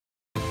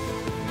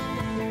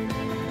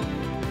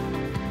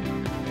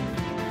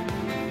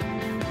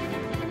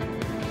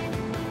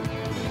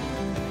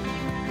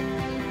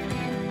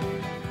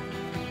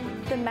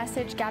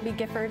message Gabby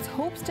Giffords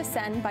hopes to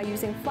send by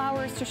using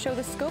flowers to show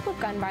the scope of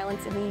gun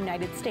violence in the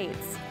United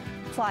States.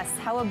 Plus,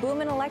 how a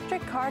boom in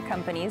electric car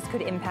companies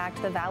could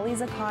impact the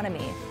Valley's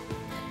economy.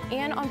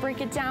 And on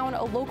Break It Down,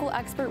 a local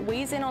expert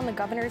weighs in on the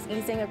governor's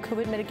easing of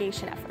COVID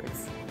mitigation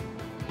efforts.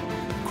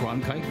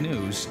 Cronkite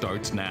News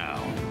starts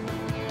now.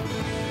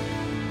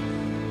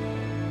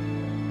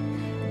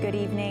 Good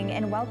evening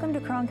and welcome to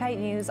Cronkite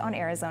News on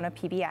Arizona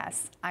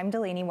PBS. I'm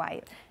Delaney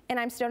White. And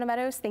I'm Stonah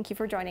Meadows. Thank you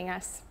for joining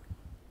us.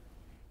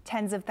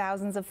 Tens of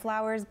thousands of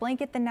flowers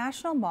blanket the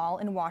National Mall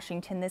in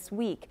Washington this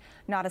week.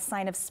 Not a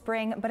sign of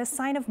spring, but a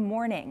sign of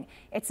mourning.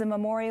 It's a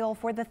memorial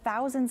for the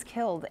thousands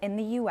killed in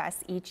the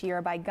U.S. each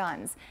year by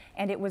guns.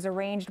 And it was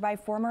arranged by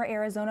former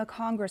Arizona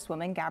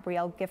Congresswoman Gabby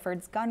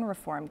Giffords' gun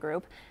reform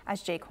group,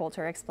 as Jake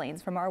Holter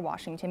explains from our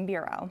Washington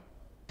bureau.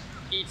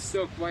 Each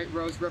soaked white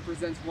rose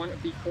represents one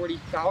of the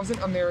 40,000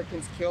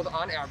 Americans killed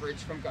on average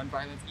from gun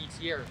violence each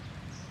year.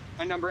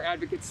 A number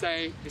advocates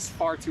say is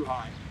far too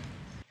high.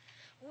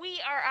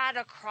 We are at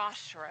a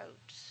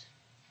crossroads.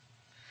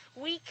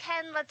 We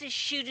can let the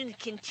shooting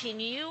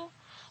continue,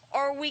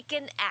 or we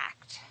can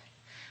act.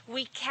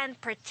 We can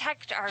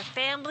protect our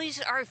families,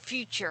 our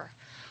future.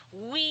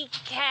 We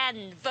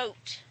can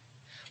vote.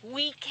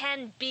 We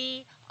can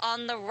be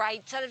on the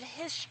right side of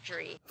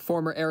history.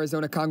 Former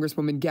Arizona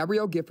Congresswoman Gabby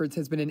Giffords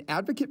has been an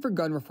advocate for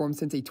gun reform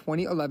since a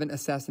 2011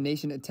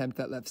 assassination attempt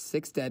that left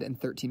 6 dead and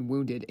 13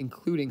 wounded,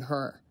 including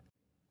her.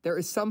 There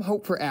is some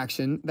hope for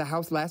action. The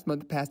House last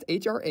month passed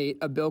H.R. 8,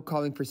 a bill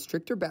calling for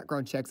stricter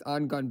background checks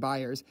on gun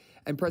buyers,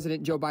 and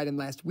President Joe Biden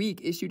last week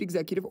issued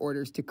executive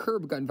orders to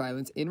curb gun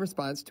violence in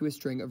response to a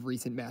string of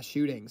recent mass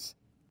shootings.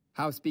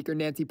 House Speaker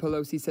Nancy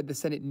Pelosi said the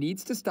Senate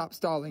needs to stop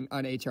stalling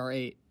on H.R.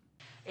 8.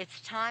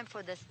 It's time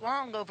for this,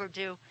 long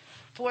overdue,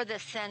 for the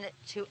Senate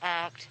to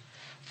act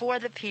for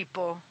the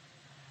people,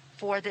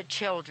 for the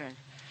children.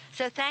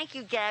 So thank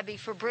you, Gabby,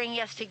 for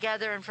bringing us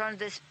together in front of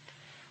this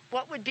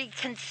what would be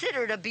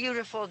considered a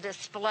beautiful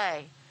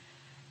display,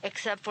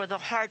 except for the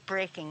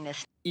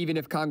heartbreakingness. Even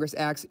if Congress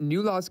acts,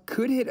 new laws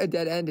could hit a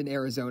dead end in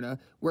Arizona,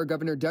 where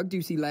Governor Doug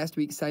Ducey last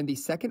week signed the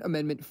Second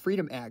Amendment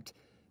Freedom Act.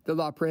 The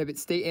law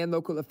prohibits state and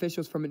local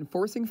officials from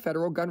enforcing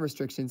federal gun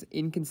restrictions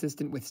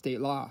inconsistent with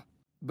state law.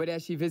 But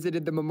as she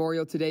visited the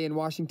memorial today in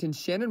Washington,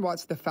 Shannon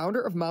Watts, the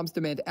founder of Moms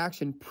Demand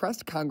Action,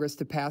 pressed Congress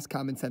to pass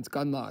common sense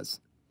gun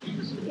laws.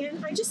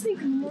 And I just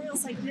think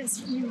memorials like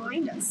this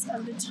remind us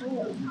of the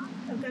toll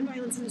of gun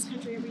violence in this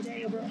country every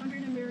day. Over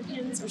 100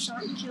 Americans are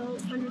shot and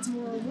killed, hundreds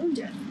more are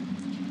wounded.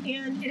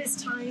 And it is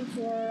time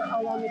for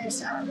a lawmaker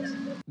to act.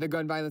 The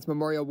gun violence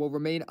memorial will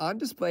remain on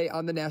display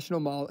on the National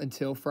Mall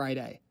until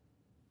Friday.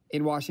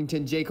 In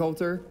Washington, Jake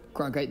Holter,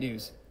 Cronkite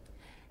News.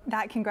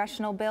 That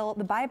congressional bill,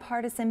 the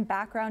Bipartisan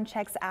Background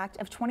Checks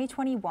Act of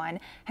 2021,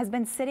 has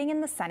been sitting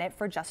in the Senate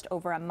for just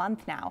over a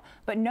month now,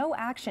 but no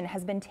action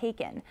has been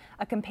taken.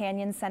 A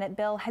companion Senate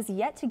bill has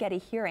yet to get a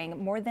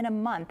hearing more than a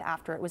month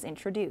after it was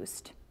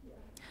introduced.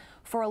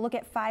 For a look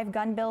at 5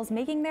 gun bills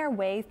making their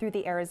way through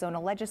the Arizona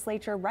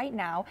legislature right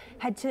now,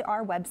 head to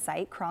our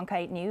website,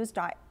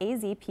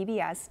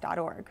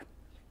 cronkitenews.azpbs.org.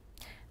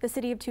 The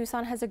city of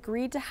Tucson has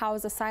agreed to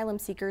house asylum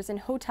seekers in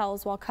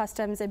hotels while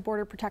Customs and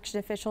Border Protection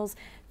officials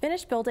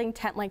finish building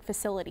tent-like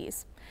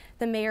facilities.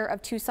 The mayor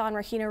of Tucson,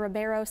 Regina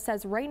Romero,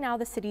 says right now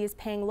the city is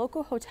paying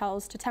local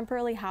hotels to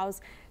temporarily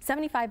house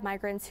 75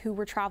 migrants who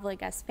were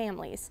traveling as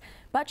families.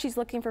 But she's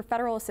looking for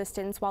federal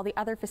assistance while the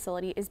other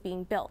facility is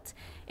being built.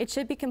 It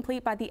should be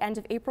complete by the end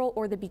of April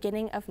or the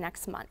beginning of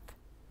next month.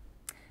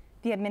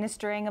 The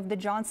administering of the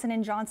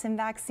Johnson & Johnson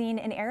vaccine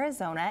in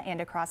Arizona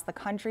and across the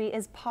country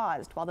is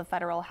paused while the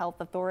federal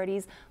health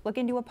authorities look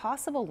into a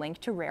possible link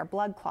to rare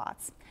blood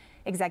clots.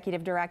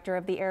 Executive Director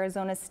of the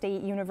Arizona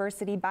State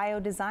University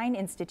Biodesign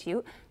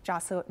Institute,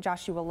 Joshua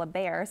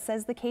LeBaire,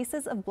 says the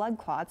cases of blood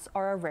clots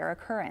are a rare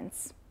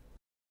occurrence.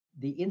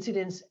 The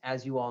incidence,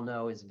 as you all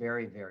know, is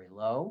very, very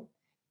low.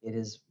 It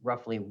is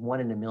roughly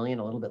 1 in a million,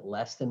 a little bit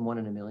less than 1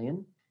 in a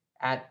million.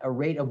 At a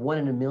rate of 1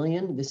 in a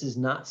million, this is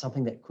not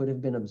something that could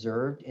have been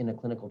observed in a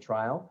clinical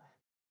trial.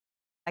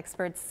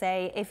 Experts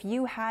say if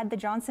you had the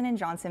Johnson &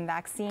 Johnson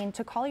vaccine,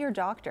 to call your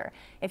doctor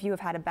if you have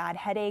had a bad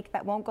headache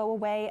that won't go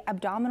away,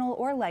 abdominal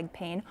or leg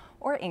pain,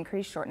 or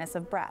increased shortness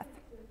of breath.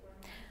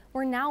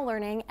 We're now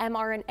learning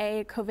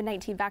mRNA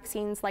COVID-19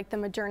 vaccines like the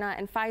Moderna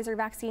and Pfizer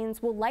vaccines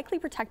will likely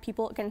protect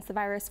people against the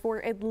virus for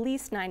at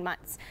least 9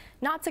 months,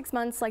 not 6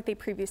 months like they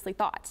previously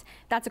thought.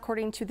 That's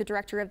according to the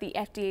director of the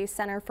FDA's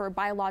Center for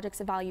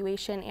Biologics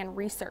Evaluation and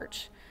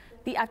Research.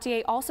 The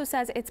FDA also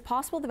says it's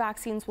possible the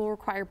vaccines will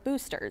require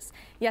boosters.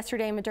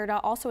 Yesterday, Moderna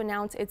also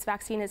announced its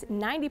vaccine is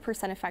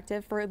 90%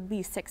 effective for at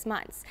least 6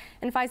 months,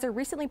 and Pfizer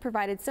recently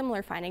provided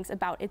similar findings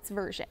about its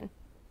version.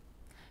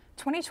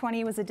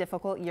 2020 was a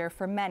difficult year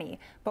for many,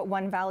 but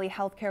one Valley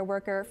healthcare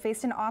worker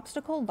faced an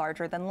obstacle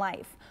larger than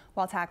life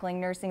while tackling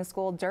nursing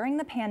school during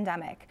the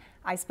pandemic.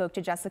 I spoke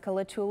to Jessica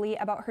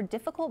Latuli about her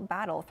difficult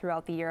battle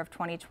throughout the year of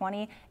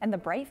 2020 and the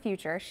bright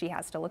future she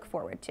has to look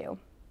forward to.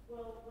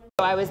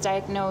 I was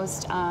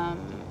diagnosed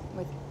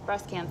with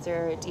breast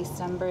cancer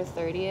December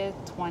 30th,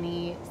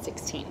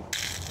 2016.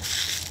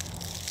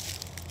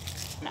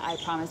 I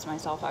promised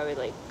myself I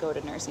would go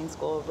to nursing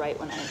school right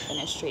when I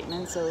finished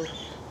treatment. So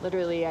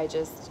literally I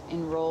just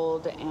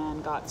enrolled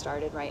and got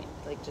started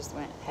just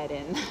went head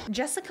in.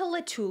 Jessica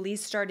Latuli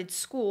started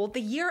school the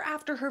year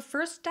after her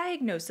first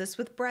diagnosis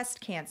with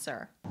breast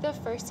cancer. The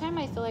first time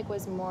I feel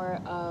was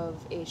more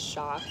of a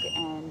shock,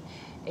 and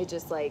it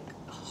just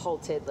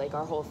halted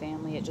our whole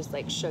family. It just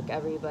shook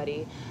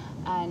everybody.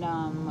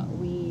 And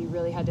we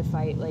really had to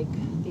fight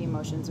the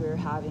emotions we were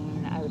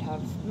having. I would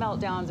have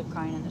meltdowns of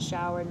crying in the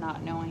shower,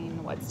 not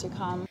knowing what's to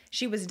come.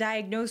 She was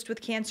diagnosed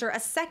with cancer a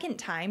second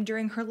time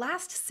during her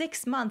last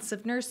 6 months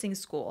of nursing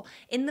school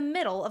in the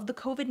middle of the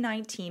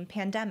COVID-19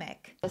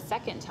 pandemic. The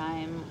second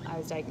time I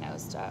was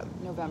diagnosed,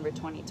 November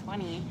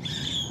 2020,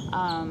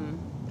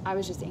 I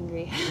was just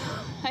angry.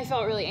 I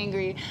felt really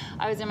angry.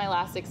 I was in my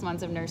last 6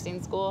 months of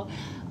nursing school,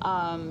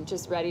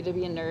 just ready to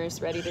be a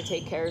nurse, ready to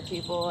take care of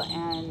people.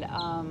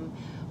 And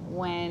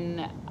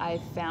when I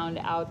found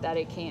out that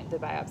the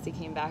biopsy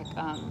came back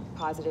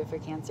positive for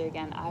cancer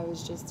again, I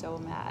was just so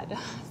mad.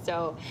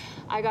 So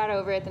I got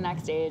over it the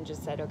next day and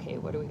just said, okay,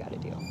 what do we got to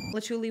do?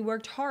 Latuli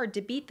worked hard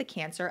to beat the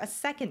cancer a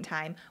second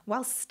time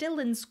while still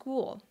in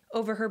school.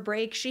 Over her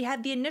break, she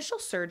had the initial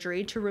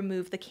surgery to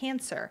remove the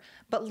cancer,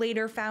 but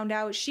later found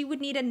out she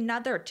would need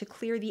another to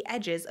clear the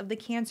edges of the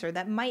cancer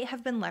that might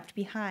have been left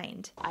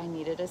behind. I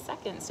needed a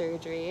second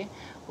surgery,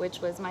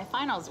 which was my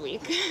finals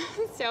week.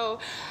 So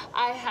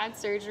I had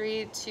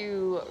surgery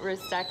to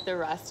resect the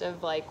rest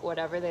of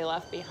whatever they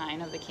left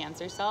behind of the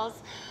cancer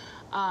cells.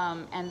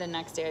 And the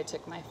next day I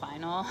took my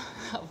final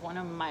of one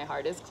of my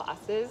hardest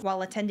classes.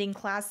 While attending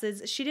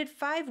classes, she did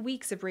 5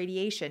 weeks of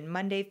radiation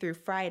Monday through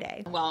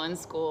Friday. While in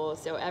school,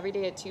 so every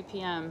day at 2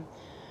 p.m.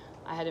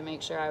 I had to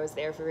make sure I was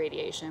there for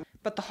radiation.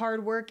 But the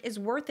hard work is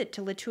worth it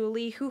to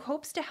Latuli, who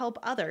hopes to help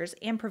others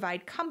and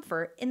provide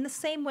comfort in the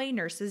same way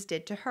nurses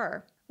did to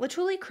her.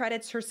 Latuli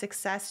credits her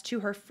success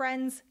to her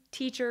friends,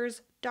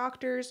 teachers,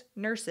 doctors,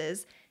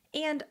 nurses,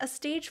 and a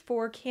stage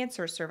 4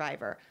 cancer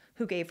survivor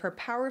who gave her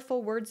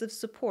powerful words of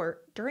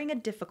support during a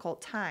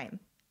difficult time.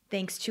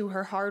 Thanks to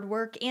her hard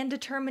work and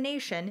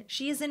determination,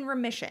 she is in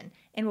remission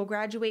and will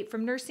graduate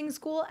from nursing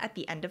school at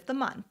the end of the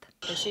month.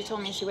 She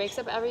told me she wakes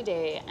up every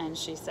day and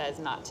she says,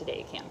 "Not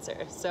today,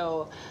 cancer."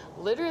 So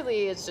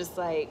literally it's just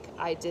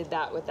I did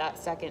that with that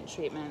second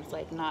treatment.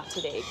 It's "Not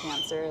today,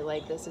 cancer."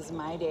 This is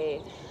my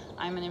day.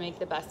 I'm gonna make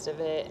the best of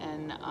it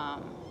and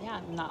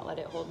not let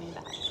it hold me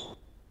back.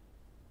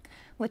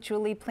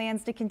 Latuli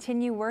plans to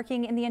continue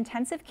working in the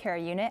intensive care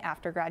unit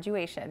after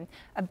graduation.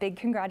 A big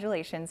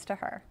congratulations to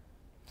her.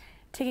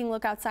 Taking a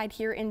look outside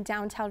here in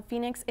downtown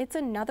Phoenix, it's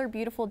another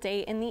beautiful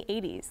day in the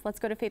 80s. Let's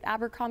go to Faith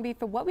Abercrombie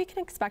for what we can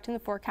expect in the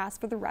forecast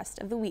for the rest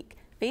of the week.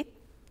 Faith?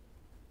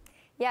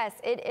 Yes,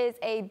 it is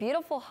a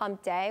beautiful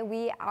hump day.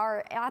 We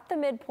are at the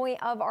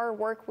midpoint of our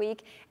work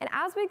week, and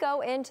as we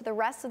go into the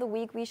rest of the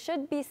week, we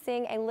should be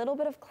seeing a little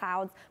bit of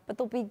clouds, but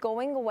they'll be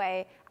going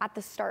away at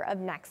the start of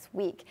next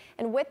week.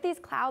 And with these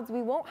clouds,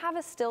 we won't have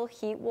a still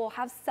heat. We'll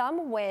have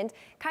some wind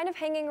kind of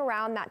hanging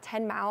around that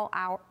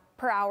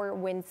 10-mile-per-hour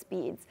wind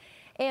speeds.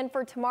 And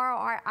for tomorrow,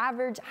 our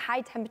average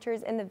high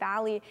temperatures in the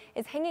valley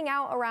is hanging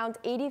out around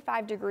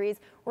 85 degrees.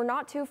 We're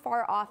not too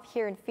far off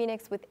here in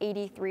Phoenix with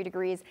 83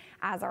 degrees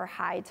as our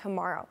high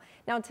tomorrow.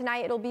 Now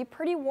tonight, it'll be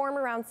pretty warm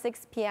around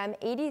 6 p.m.,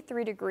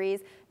 83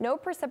 degrees, no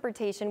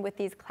precipitation with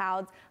these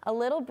clouds, a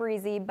little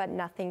breezy, but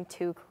nothing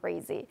too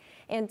crazy.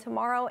 And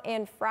tomorrow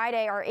and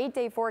Friday, our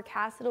 8-day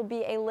forecast, it'll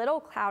be a little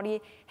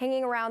cloudy,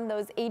 hanging around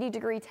those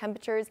 80-degree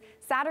temperatures.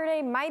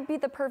 Saturday might be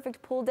the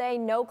perfect pool day,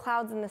 no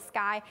clouds in the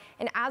sky.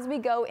 And as we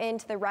go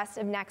into the rest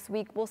of next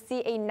week, we'll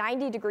see a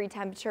 90-degree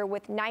temperature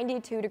with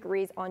 92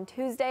 degrees on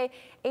Tuesday,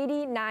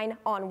 89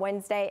 on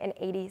Wednesday, and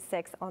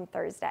 86 on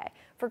Thursday.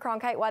 For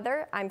Cronkite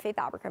Weather, I'm Faith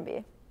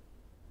Abercrombie.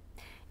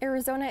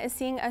 Arizona is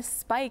seeing a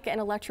spike in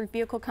electric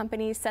vehicle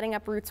companies setting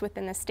up roots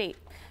within the state.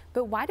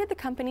 But why did the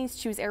companies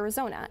choose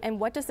Arizona, and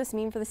what does this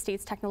mean for the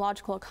state's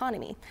technological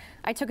economy?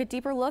 I took a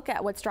deeper look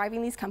at what's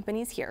driving these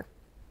companies here.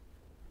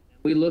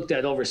 We looked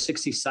at over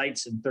 60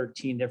 sites in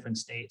 13 different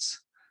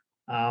states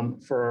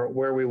for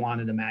where we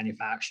wanted to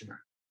manufacture.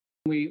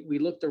 We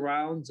looked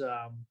around,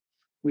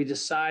 we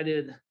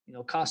decided,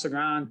 Casa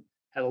Grande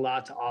had a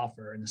lot to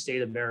offer in the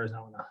state of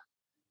Arizona.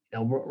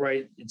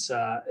 Right, it's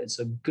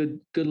a good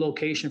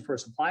location for a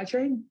supply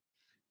chain.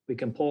 We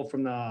can pull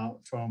from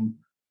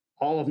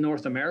all of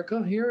North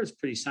America here. It's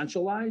pretty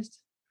centralized.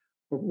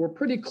 We're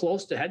pretty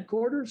close to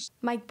headquarters.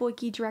 Mike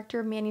Boyke, Director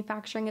of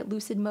Manufacturing at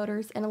Lucid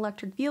Motors, an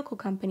electric vehicle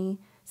company,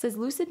 says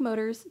Lucid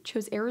Motors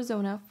chose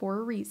Arizona for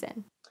a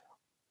reason.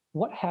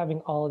 What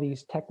having all of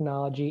these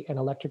technology and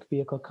electric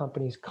vehicle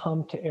companies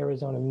come to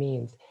Arizona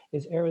means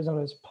is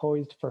Arizona is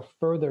poised for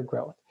further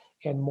growth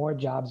and more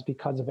jobs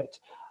because of it.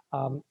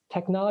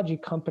 Technology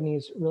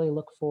companies really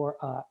look for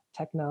a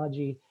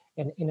technology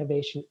and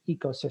innovation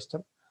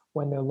ecosystem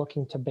when they're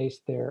looking to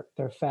base their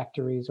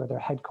factories or their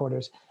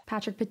headquarters.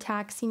 Patrick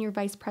Patak, Senior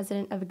Vice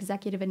President of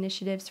Executive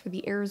Initiatives for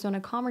the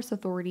Arizona Commerce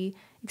Authority,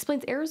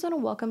 explains Arizona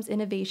welcomes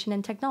innovation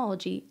and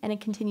technology, and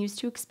it continues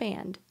to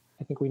expand.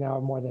 I think we now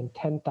have more than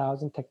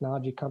 10,000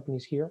 technology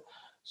companies here.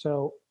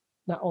 So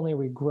not only are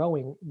we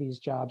growing these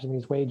jobs and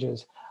these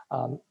wages,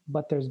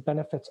 but there's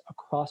benefits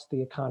across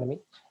the economy.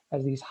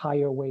 As these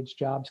higher wage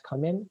jobs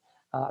come in,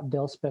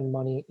 they'll spend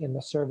money in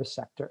the service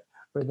sector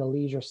or the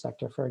leisure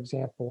sector, for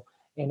example,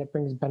 and it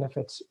brings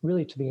benefits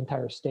really to the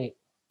entire state.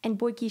 And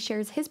Boyke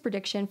shares his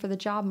prediction for the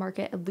job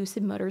market at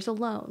Lucid Motors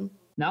alone.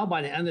 Now,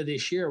 by the end of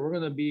this year, we're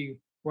going to be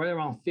right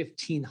around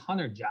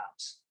 1,500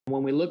 jobs.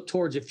 When we look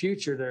towards the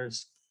future,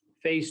 there's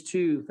phase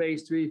 2,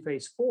 phase 3,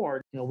 phase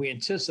 4. We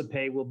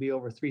anticipate will be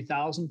over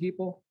 3,000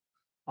 people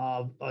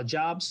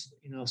jobs.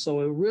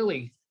 So it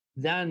really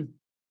then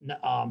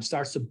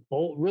starts to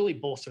really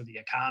bolster the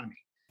economy.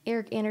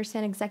 Eric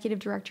Anderson, Executive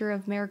Director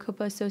of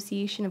Maricopa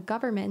Association of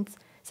Governments,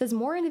 says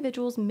more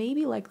individuals may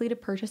be likely to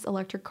purchase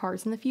electric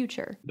cars in the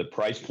future. The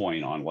price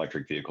point on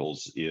electric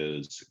vehicles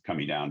is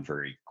coming down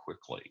very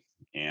quickly.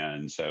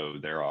 And so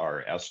there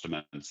are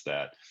estimates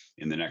that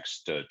in the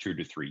next 2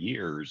 to 3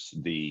 years,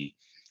 the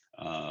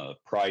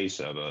price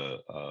of a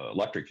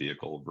electric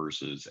vehicle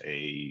versus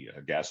a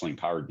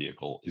gasoline-powered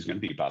vehicle is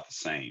going to be about the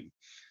same.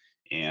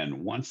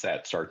 And once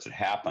that starts to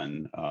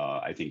happen,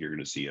 I think you're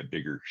going to see a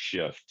bigger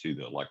shift to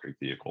the electric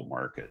vehicle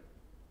market.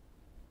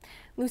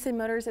 Lucid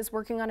Motors is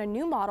working on a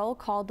new model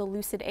called the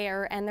Lucid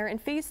Air, and they're in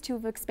phase 2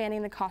 of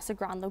expanding the Casa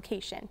Grande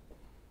location.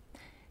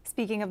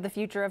 Speaking of the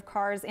future of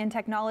cars and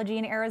technology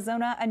in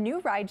Arizona, a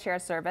new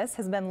rideshare service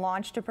has been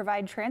launched to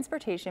provide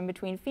transportation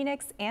between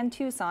Phoenix and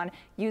Tucson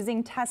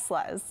using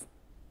Teslas.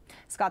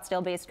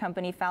 Scottsdale-based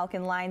company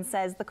Falcon Line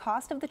says the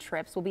cost of the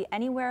trips will be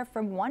anywhere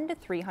from $100 to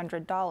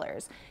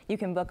 $300. You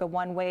can book a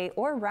one-way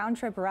or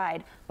round-trip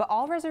ride, but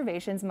all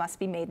reservations must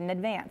be made in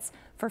advance.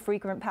 For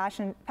frequent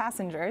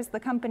passengers, the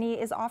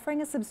company is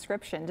offering a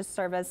subscription to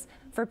service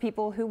for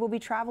people who will be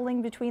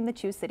traveling between the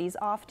two cities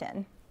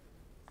often.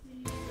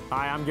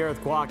 Hi, I'm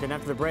Gareth Kwok, and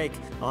after the break,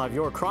 I'll have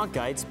your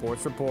Cronkite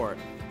Sports Report.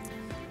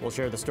 We'll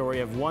share the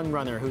story of one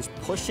runner who's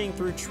pushing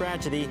through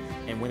tragedy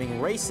and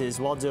winning races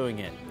while doing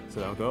it.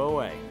 So don't go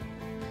away.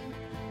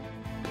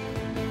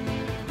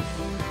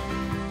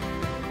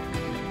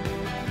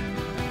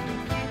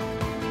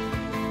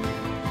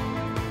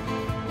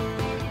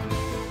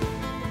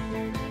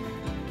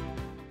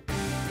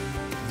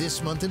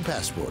 This month in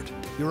Passport,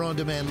 your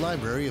on-demand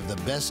library of the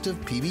best of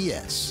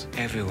PBS.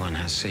 Everyone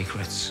has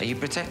secrets. Are you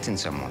protecting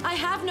someone? I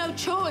have no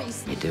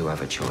choice. You do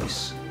have a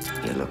choice.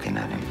 You're looking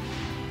at him.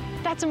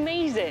 That's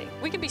amazing.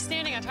 We could be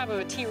standing on top of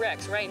a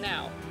T-Rex right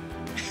now.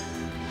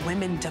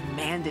 Women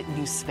demanded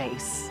new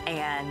space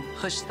and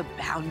pushed the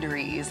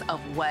boundaries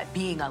of what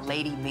being a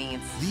lady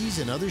means. These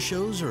and other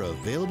shows are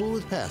available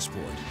with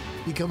Passport.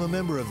 Become a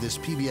member of this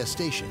PBS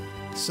station.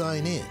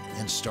 Sign in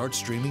and start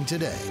streaming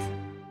today.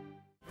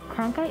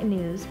 Cronkite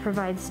News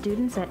provides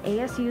students at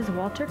ASU's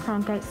Walter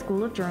Cronkite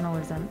School of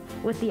Journalism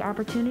with the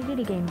opportunity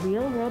to gain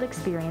real-world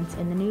experience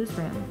in the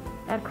newsroom.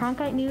 At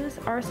Cronkite News,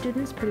 our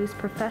students produce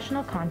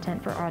professional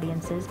content for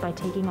audiences by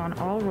taking on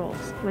all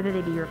roles, whether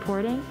they be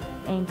reporting,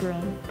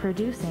 anchoring,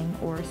 producing,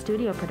 or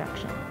studio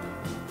production.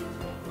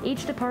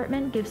 Each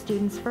department gives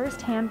students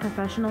first-hand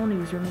professional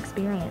newsroom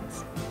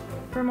experience.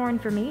 For more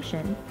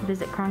information,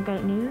 visit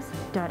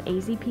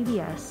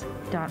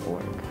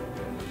cronkitenews.azpbs.org.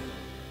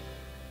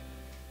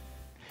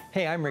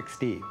 Hey, I'm Rick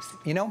Steves.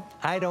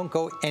 I don't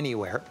go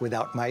anywhere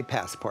without my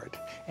passport.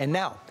 And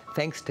now,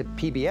 thanks to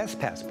PBS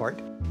Passport,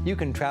 you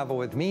can travel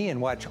with me and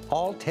watch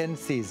all 10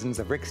 seasons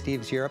of Rick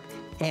Steves Europe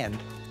and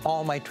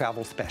all my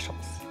travel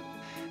specials.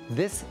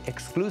 This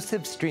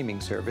exclusive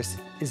streaming service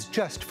is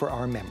just for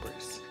our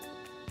members.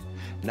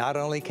 Not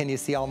only can you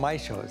see all my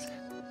shows,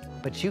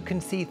 but you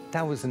can see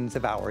thousands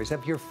of hours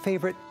of your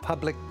favorite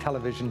public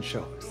television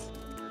shows.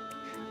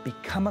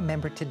 Become a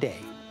member today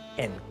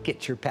and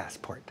get your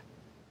passport.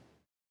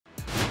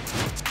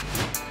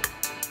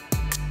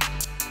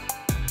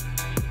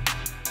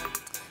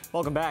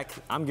 Welcome back.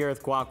 I'm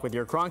Gareth Kwok with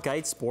your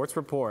Cronkite Sports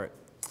Report.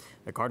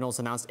 The Cardinals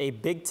announced a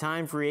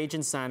big-time free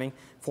agent signing.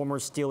 Former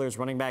Steelers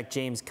running back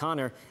James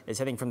Conner is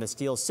heading from the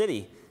Steel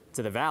City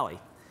to the Valley.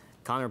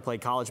 Conner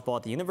played college ball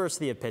at the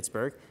University of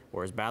Pittsburgh,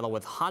 where his battle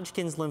with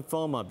Hodgkin's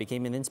lymphoma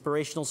became an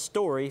inspirational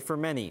story for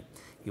many.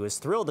 He was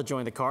thrilled to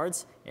join the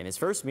Cards in his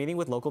first meeting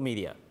with local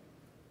media.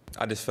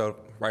 I just felt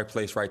right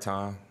place, right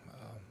time.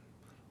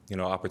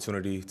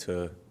 Opportunity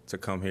to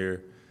come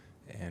here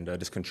and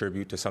just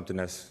contribute to something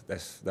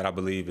that I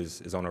believe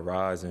is on the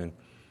rise and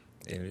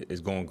is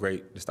going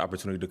great. Just the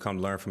opportunity to come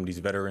learn from these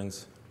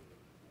veterans.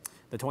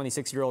 The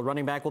 26-year-old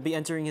running back will be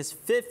entering his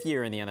 5th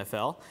year in the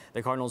NFL.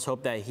 The Cardinals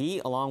hope that he,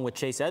 along with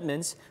Chase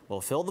Edmonds,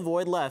 will fill the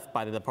void left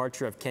by the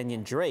departure of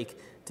Kenyon Drake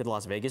to the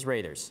Las Vegas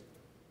Raiders.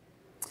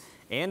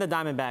 And the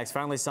Diamondbacks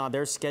finally saw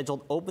their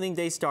scheduled opening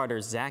day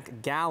starter,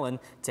 Zach Gallen,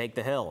 take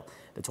the hill.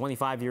 The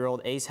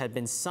 25-year-old ace had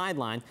been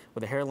sidelined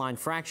with a hairline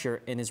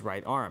fracture in his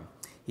right arm.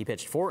 He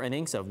pitched 4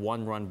 innings of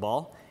 1-run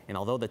ball, and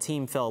although the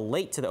team fell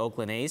late to the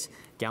Oakland A's,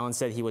 Gallen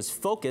said he was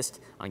focused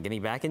on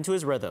getting back into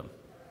his rhythm.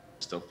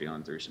 Still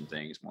feeling through some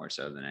things more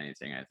so than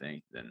anything, I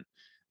think,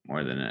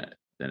 more than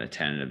a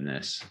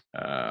tentativeness.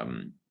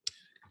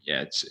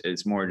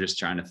 It's more just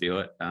trying to feel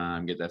it,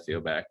 get that feel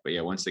back. But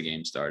yeah, once the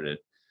game started,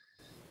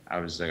 I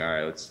was like, all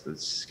right,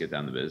 let's get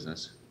down to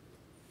business.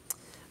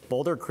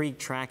 Boulder Creek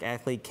track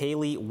athlete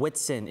Kaylee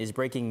Whitson is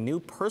breaking new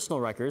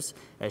personal records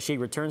as she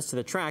returns to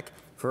the track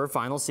for her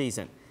final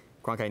season.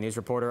 Cronkite News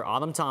reporter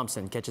Autumn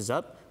Thompson catches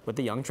up with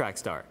the young track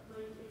star.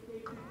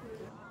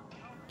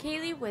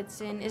 Kaylee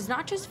Whitson is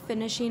not just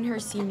finishing her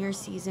senior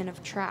season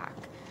of track,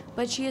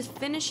 but she is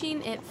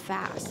finishing it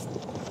fast.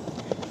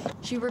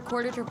 She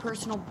recorded her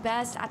personal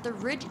best at the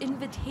Ridge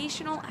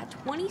Invitational at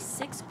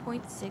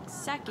 26.6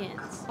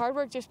 seconds. Hard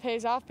work just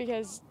pays off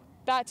because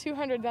that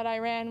 200 that I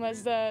ran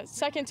was the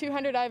second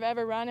 200 I've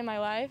ever run in my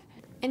life.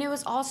 And it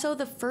was also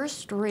the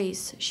first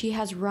race she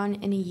has run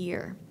in a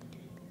year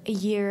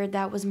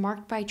that was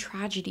marked by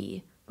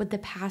tragedy with the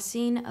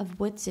passing of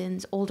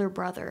Whitson's older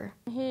brother.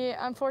 He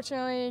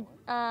unfortunately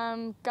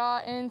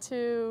got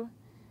into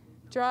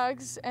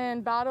drugs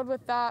and battled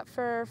with that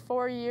for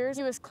 4 years.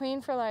 He was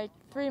clean for like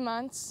 3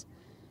 months,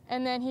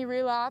 and then he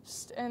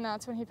relapsed, and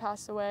that's when he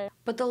passed away.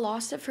 But the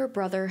loss of her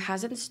brother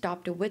hasn't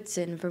stopped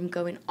Whitson from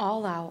going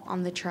all out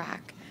on the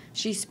track.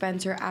 She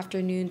spends her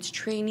afternoons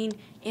training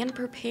and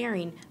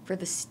preparing for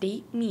the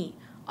state meet,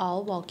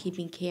 all while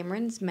keeping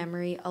Cameron's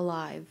memory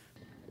alive.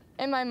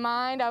 In my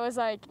mind, I was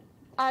like,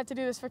 I have to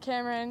do this for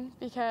Cameron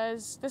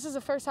because this is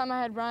the first time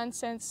I had run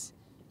since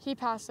he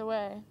passed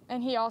away,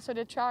 and he also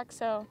did track,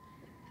 so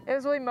it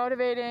was really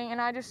motivating,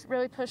 and I just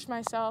really pushed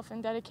myself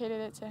and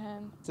dedicated it to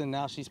him. And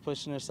now she's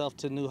pushing herself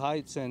to new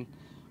heights, and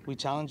we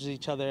challenge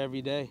each other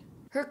every day.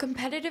 Her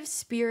competitive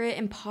spirit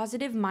and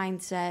positive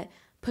mindset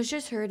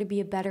pushes her to be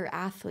a better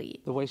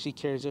athlete. The way she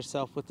carries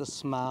herself with a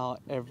smile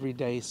every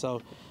day, so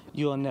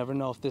you'll never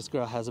know if this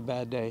girl has a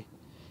bad day,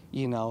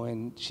 you know,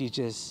 and she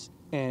just,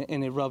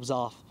 and it rubs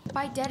off.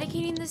 By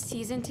dedicating the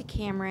season to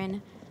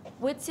Cameron,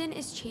 Whitson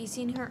is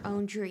chasing her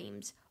own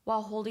dreams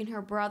while holding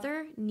her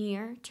brother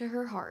near to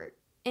her heart.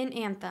 In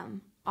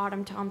Anthem,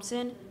 Autumn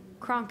Thompson,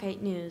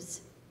 Cronkite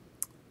News.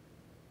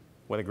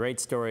 What a great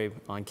story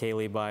on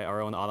Kaylee by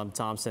our own Autumn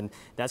Thompson.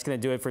 That's going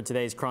to do it for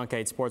today's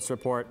Cronkite Sports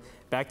Report.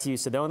 Back to you,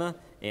 Sedona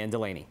and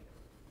Delaney.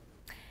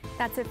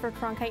 That's it for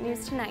Cronkite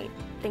News tonight.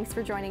 Thanks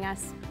for joining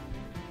us.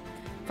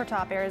 For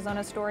top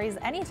Arizona stories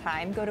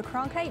anytime, go to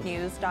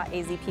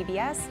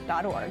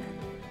cronkitenews.azpbs.org.